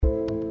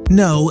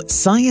No,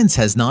 Science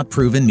Has Not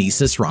Proven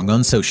Mises Wrong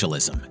on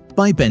Socialism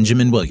by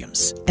Benjamin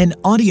Williams, an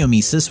audio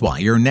Mises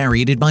wire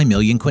narrated by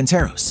Millian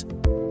Quinteros.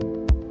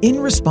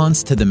 In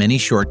response to the many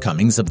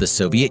shortcomings of the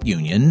Soviet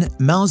Union,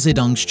 Mao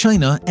Zedong's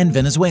China, and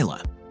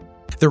Venezuela,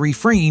 the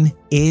refrain,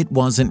 "It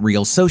wasn't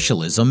real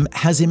socialism,"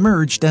 has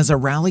emerged as a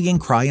rallying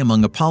cry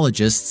among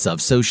apologists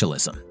of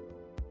socialism.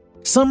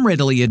 Some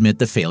readily admit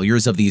the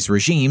failures of these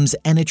regimes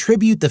and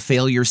attribute the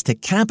failures to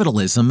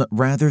capitalism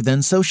rather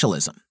than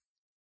socialism.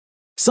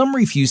 Some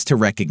refuse to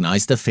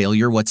recognize the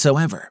failure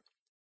whatsoever.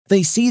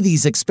 They see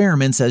these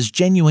experiments as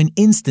genuine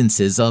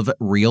instances of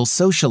real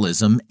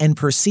socialism and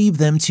perceive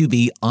them to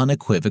be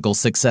unequivocal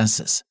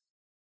successes.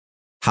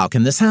 How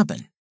can this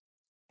happen?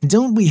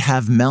 Don't we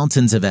have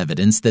mountains of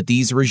evidence that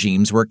these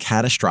regimes were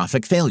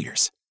catastrophic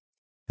failures?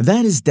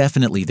 That is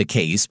definitely the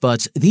case,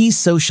 but these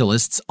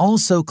socialists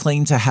also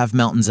claim to have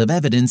mountains of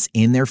evidence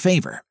in their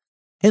favor,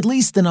 at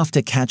least enough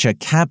to catch a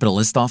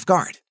capitalist off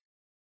guard.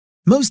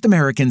 Most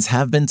Americans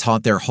have been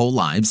taught their whole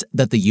lives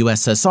that the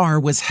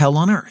USSR was hell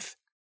on earth.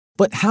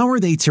 But how are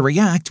they to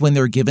react when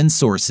they're given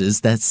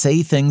sources that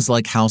say things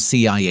like how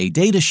CIA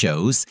data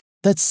shows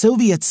that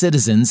Soviet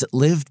citizens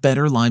lived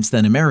better lives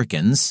than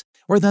Americans,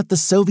 or that the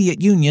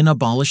Soviet Union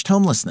abolished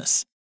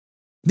homelessness?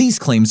 These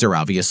claims are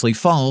obviously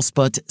false,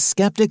 but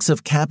skeptics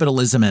of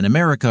capitalism and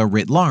America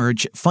writ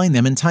large find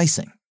them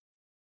enticing.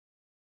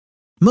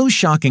 Most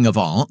shocking of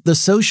all, the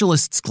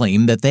socialists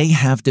claim that they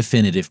have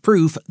definitive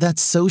proof that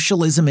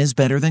socialism is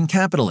better than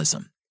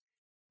capitalism.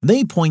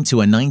 They point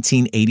to a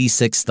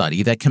 1986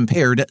 study that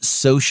compared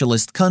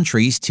socialist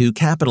countries to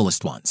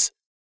capitalist ones.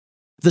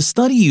 The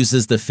study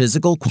uses the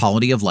Physical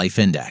Quality of Life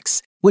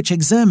Index, which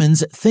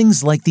examines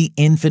things like the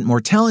infant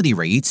mortality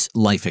rates,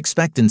 life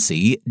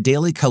expectancy,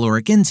 daily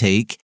caloric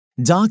intake,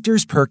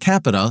 doctors per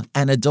capita,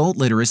 and adult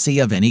literacy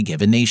of any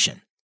given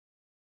nation.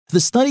 The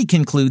study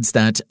concludes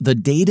that the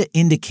data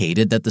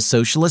indicated that the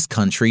socialist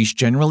countries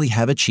generally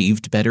have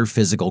achieved better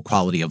physical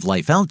quality of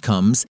life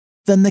outcomes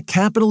than the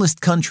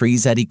capitalist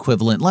countries at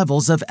equivalent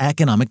levels of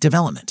economic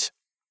development.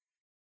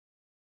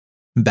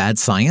 Bad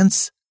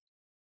science?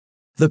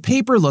 The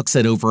paper looks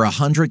at over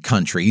 100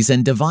 countries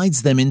and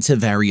divides them into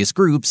various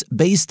groups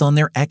based on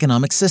their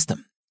economic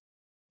system.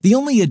 The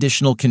only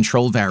additional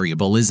control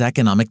variable is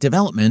economic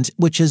development,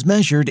 which is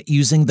measured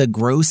using the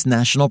gross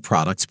national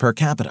products per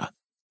capita.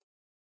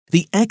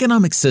 The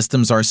economic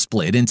systems are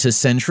split into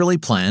centrally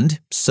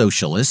planned,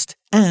 socialist,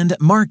 and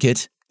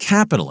market,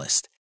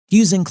 capitalist,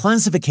 using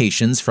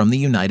classifications from the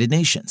United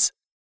Nations.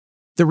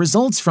 The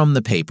results from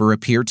the paper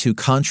appear to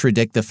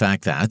contradict the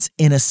fact that,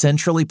 in a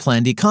centrally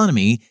planned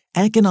economy,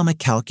 economic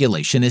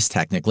calculation is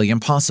technically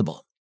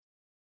impossible.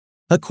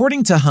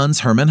 According to Hans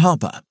Hermann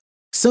Hoppe,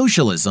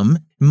 socialism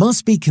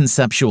must be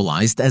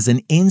conceptualized as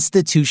an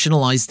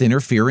institutionalized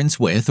interference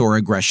with or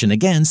aggression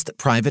against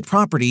private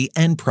property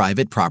and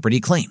private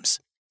property claims.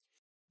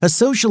 A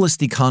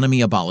socialist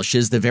economy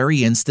abolishes the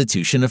very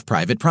institution of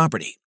private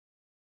property.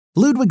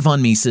 Ludwig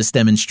von Mises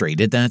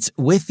demonstrated that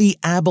with the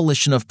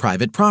abolition of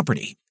private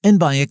property, and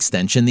by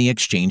extension the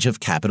exchange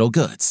of capital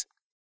goods,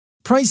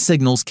 price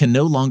signals can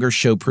no longer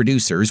show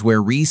producers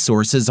where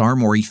resources are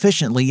more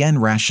efficiently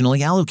and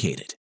rationally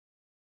allocated.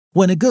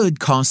 When a good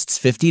costs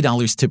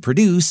 $50 to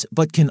produce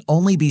but can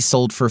only be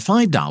sold for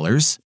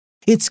 $5,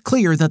 it's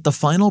clear that the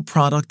final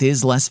product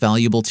is less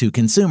valuable to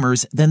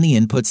consumers than the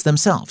inputs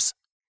themselves.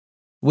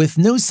 With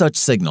no such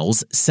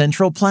signals,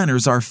 central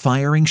planners are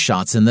firing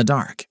shots in the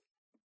dark.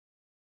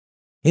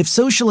 If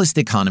socialist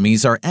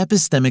economies are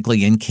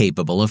epistemically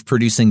incapable of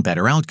producing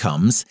better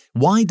outcomes,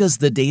 why does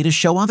the data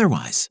show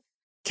otherwise?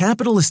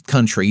 Capitalist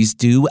countries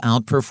do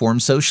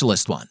outperform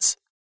socialist ones.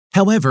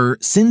 However,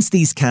 since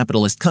these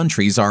capitalist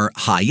countries are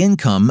high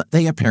income,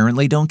 they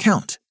apparently don't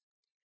count.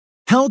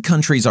 How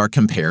countries are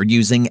compared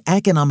using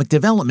economic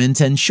development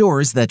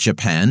ensures that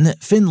Japan,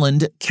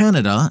 Finland,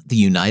 Canada, the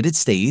United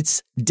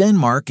States,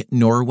 Denmark,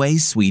 Norway,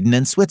 Sweden,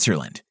 and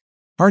Switzerland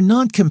are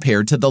not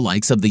compared to the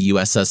likes of the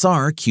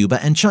USSR, Cuba,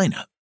 and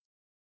China.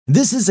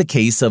 This is a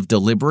case of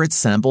deliberate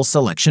sample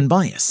selection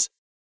bias.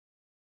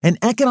 An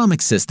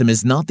economic system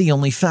is not the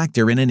only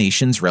factor in a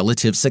nation's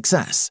relative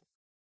success.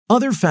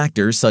 Other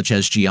factors such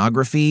as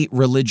geography,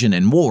 religion,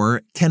 and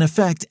war can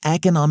affect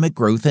economic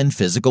growth and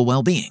physical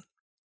well-being.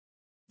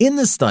 In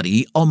the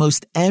study,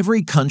 almost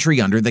every country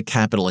under the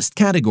capitalist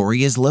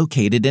category is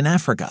located in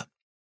Africa,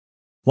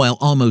 while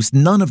almost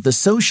none of the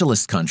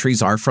socialist countries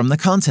are from the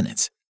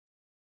continent.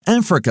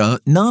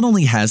 Africa not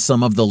only has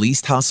some of the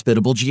least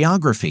hospitable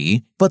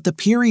geography, but the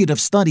period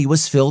of study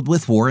was filled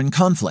with war and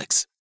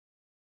conflicts.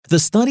 The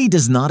study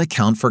does not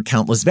account for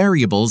countless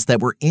variables that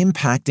were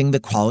impacting the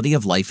quality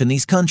of life in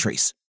these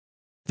countries.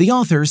 The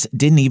authors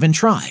didn't even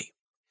try.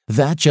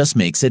 That just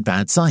makes it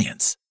bad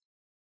science.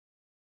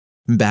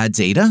 Bad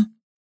data?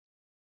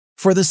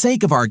 For the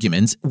sake of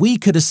argument, we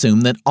could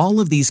assume that all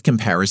of these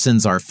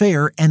comparisons are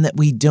fair and that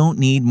we don't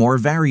need more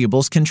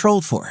variables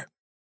controlled for.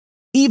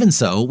 Even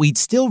so, we'd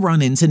still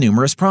run into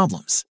numerous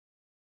problems.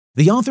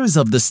 The authors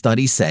of the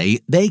study say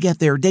they get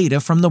their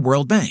data from the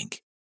World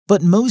Bank,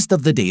 but most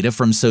of the data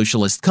from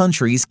socialist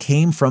countries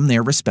came from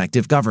their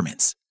respective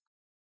governments.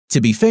 To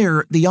be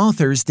fair, the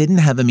authors didn't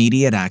have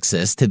immediate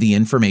access to the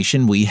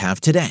information we have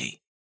today,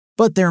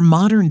 but their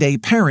modern-day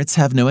parrots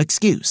have no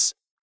excuse.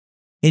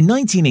 In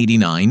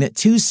 1989,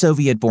 two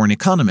Soviet-born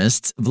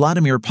economists,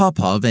 Vladimir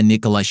Popov and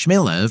Nikolai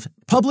Shmelev,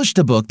 published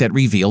a book that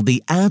revealed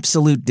the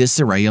absolute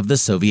disarray of the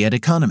Soviet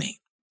economy.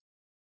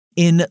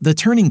 In The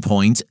Turning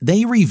Point,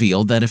 they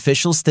revealed that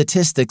official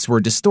statistics were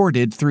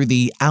distorted through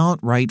the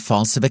outright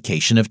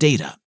falsification of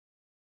data,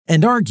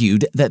 and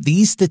argued that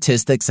these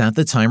statistics at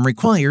the time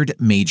required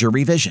major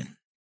revision.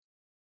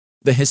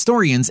 The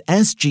historians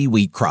S. G.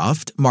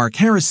 Wheatcroft, Mark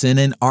Harrison,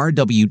 and R.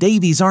 W.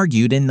 Davies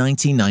argued in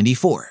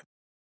 1994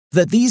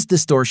 that these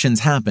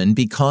distortions happened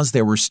because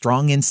there were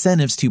strong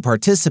incentives to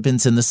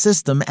participants in the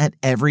system at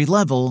every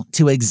level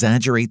to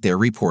exaggerate their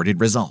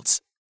reported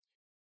results.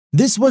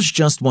 This was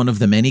just one of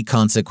the many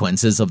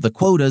consequences of the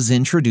quotas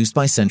introduced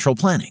by central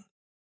planning.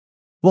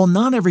 While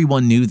not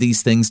everyone knew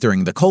these things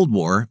during the Cold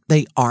War,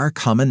 they are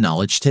common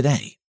knowledge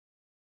today.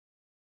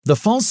 The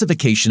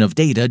falsification of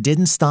data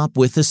didn't stop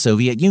with the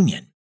Soviet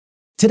Union.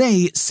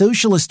 Today,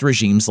 socialist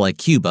regimes like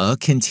Cuba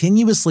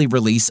continuously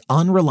release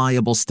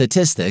unreliable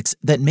statistics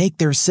that make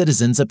their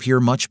citizens appear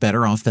much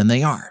better off than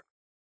they are.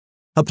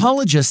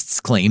 Apologists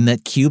claim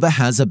that Cuba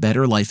has a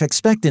better life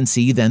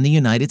expectancy than the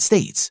United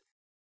States,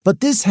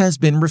 but this has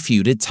been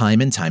refuted time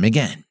and time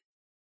again.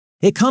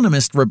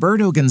 Economist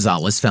Roberto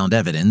Gonzalez found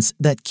evidence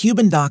that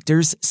Cuban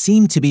doctors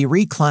seem to be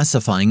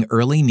reclassifying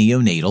early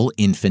neonatal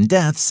infant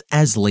deaths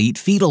as late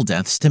fetal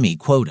deaths to meet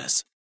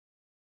quotas.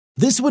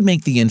 This would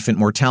make the infant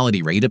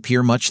mortality rate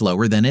appear much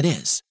lower than it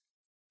is.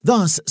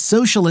 Thus,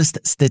 socialist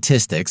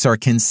statistics are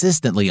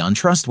consistently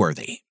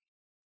untrustworthy.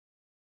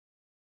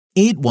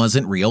 It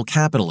wasn't real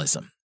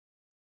capitalism.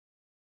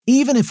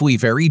 Even if we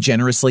very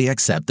generously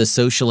accept the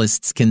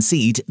socialists'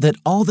 conceit that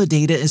all the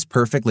data is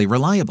perfectly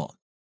reliable,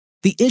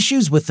 the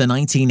issues with the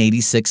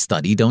 1986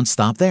 study don't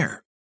stop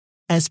there.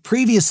 As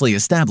previously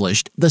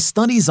established, the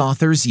study's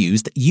authors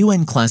used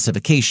UN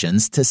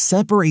classifications to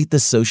separate the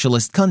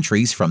socialist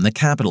countries from the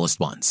capitalist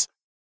ones.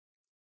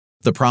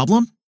 The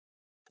problem?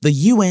 The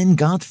UN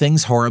got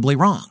things horribly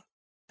wrong.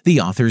 The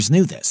authors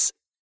knew this.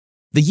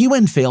 The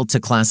UN failed to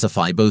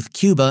classify both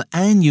Cuba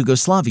and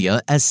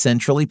Yugoslavia as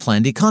centrally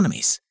planned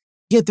economies,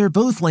 yet they're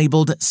both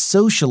labeled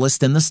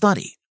socialist in the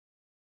study.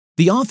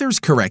 The authors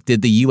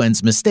corrected the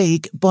UN's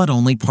mistake, but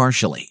only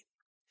partially.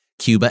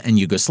 Cuba and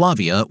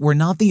Yugoslavia were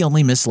not the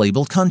only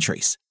mislabeled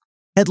countries.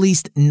 At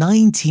least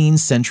 19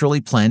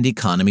 centrally planned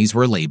economies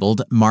were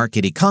labeled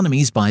market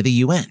economies by the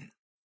UN.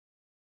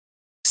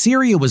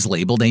 Syria was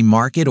labeled a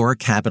market or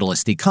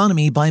capitalist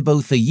economy by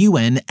both the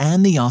UN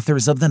and the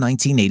authors of the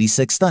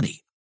 1986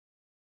 study.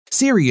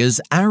 Syria's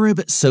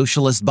Arab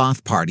Socialist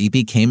Ba'ath Party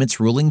became its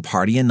ruling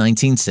party in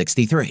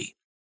 1963.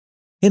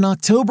 In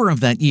October of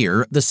that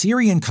year, the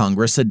Syrian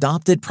Congress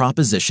adopted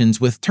propositions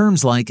with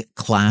terms like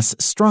class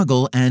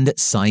struggle and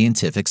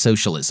scientific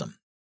socialism.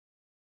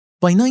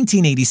 By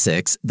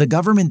 1986, the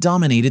government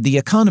dominated the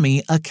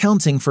economy,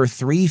 accounting for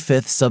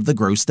 3/5 of the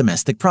gross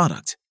domestic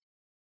product.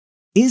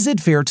 Is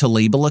it fair to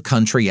label a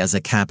country as a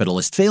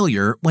capitalist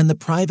failure when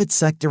the private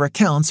sector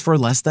accounts for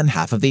less than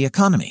half of the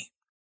economy?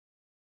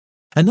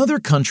 Another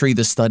country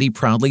the study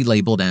proudly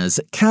labeled as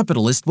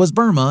capitalist was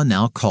Burma,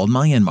 now called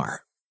Myanmar.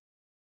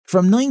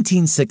 From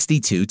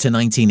 1962 to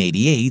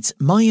 1988,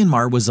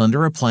 Myanmar was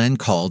under a plan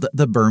called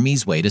the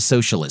Burmese Way to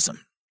Socialism.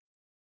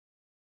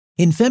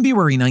 In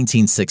February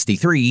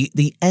 1963,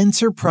 the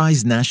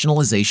Enterprise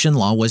Nationalization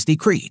Law was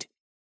decreed.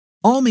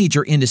 All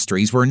major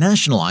industries were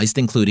nationalized,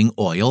 including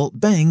oil,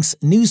 banks,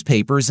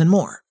 newspapers, and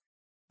more.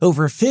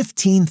 Over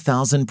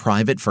 15,000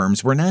 private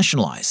firms were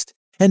nationalized,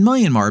 and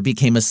Myanmar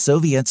became a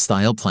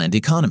Soviet-style planned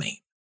economy.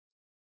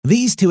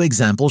 These two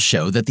examples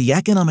show that the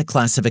economic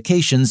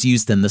classifications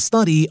used in the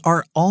study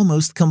are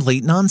almost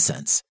complete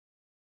nonsense.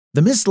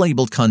 The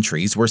mislabeled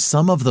countries were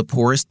some of the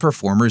poorest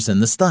performers in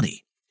the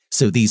study,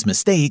 so these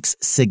mistakes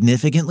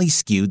significantly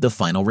skewed the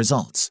final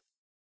results.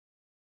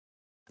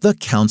 The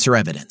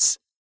counter-evidence.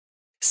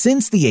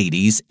 Since the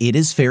 80s, it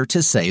is fair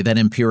to say that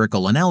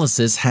empirical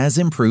analysis has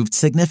improved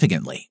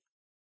significantly.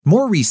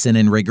 More recent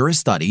and rigorous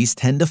studies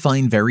tend to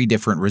find very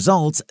different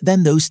results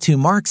than those two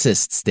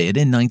Marxists did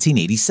in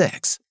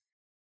 1986.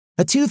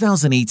 A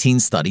 2018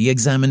 study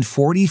examined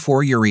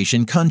 44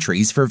 Eurasian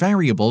countries for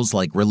variables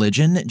like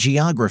religion,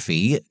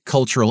 geography,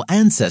 cultural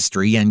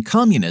ancestry, and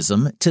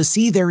communism to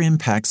see their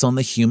impacts on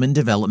the Human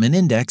Development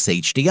Index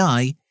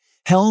 (HDI),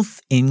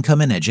 health,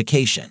 income, and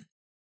education.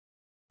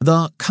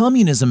 The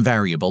communism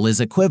variable is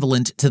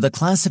equivalent to the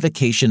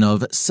classification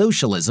of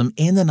socialism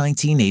in the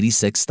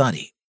 1986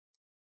 study.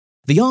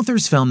 The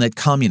authors found that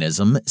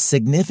communism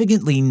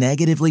significantly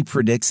negatively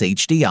predicts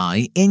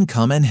HDI,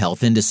 income, and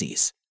health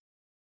indices.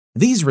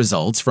 These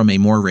results from a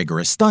more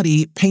rigorous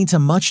study paint a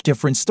much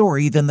different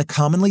story than the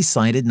commonly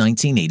cited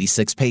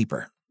 1986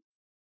 paper.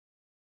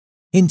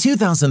 In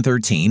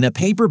 2013, a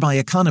paper by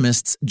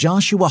economists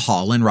Joshua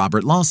Hall and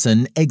Robert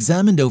Lawson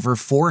examined over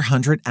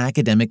 400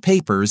 academic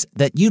papers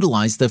that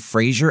utilized the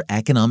Fraser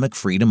Economic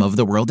Freedom of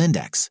the World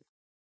Index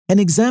and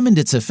examined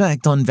its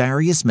effect on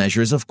various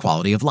measures of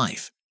quality of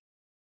life.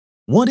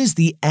 What is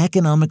the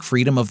Economic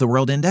Freedom of the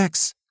World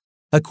Index?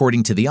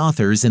 According to the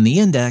authors in the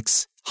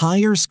index,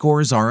 higher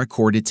scores are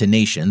accorded to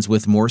nations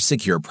with more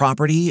secure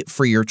property,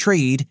 freer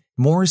trade,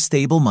 more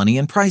stable money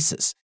and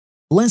prices,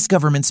 less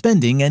government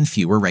spending, and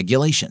fewer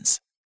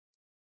regulations.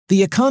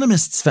 The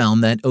economists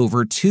found that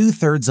over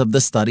 2/3 of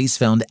the studies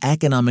found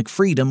economic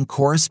freedom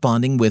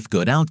corresponding with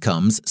good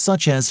outcomes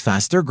such as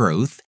faster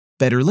growth,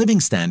 better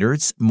living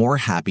standards, more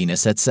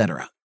happiness,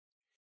 etc.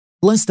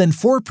 Less than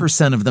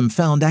 4% of them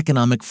found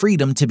economic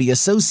freedom to be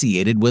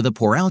associated with a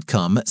poor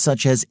outcome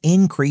such as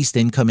increased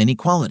income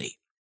inequality.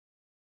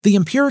 The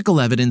empirical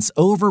evidence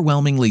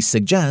overwhelmingly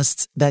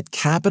suggests that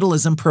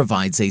capitalism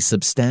provides a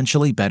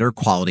substantially better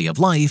quality of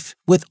life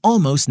with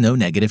almost no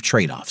negative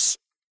trade-offs.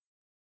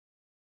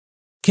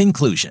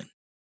 Conclusion.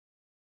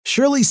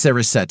 Shirley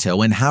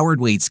Cerecetto and Howard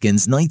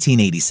Waitzkin's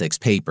 1986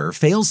 paper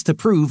fails to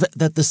prove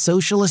that the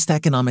socialist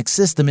economic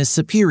system is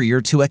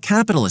superior to a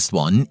capitalist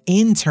one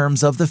in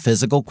terms of the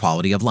physical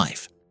quality of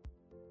life.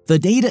 The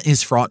data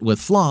is fraught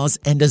with flaws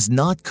and does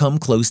not come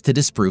close to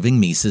disproving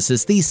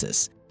Mises's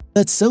thesis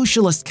that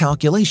socialist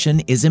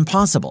calculation is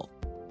impossible.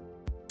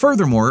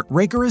 Furthermore,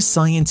 rigorous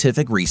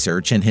scientific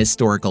research and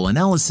historical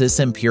analysis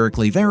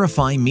empirically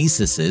verify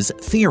Mises's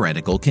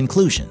theoretical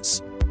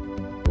conclusions.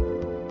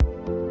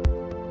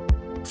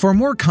 For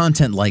more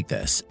content like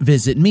this,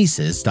 visit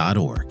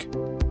Mises.org.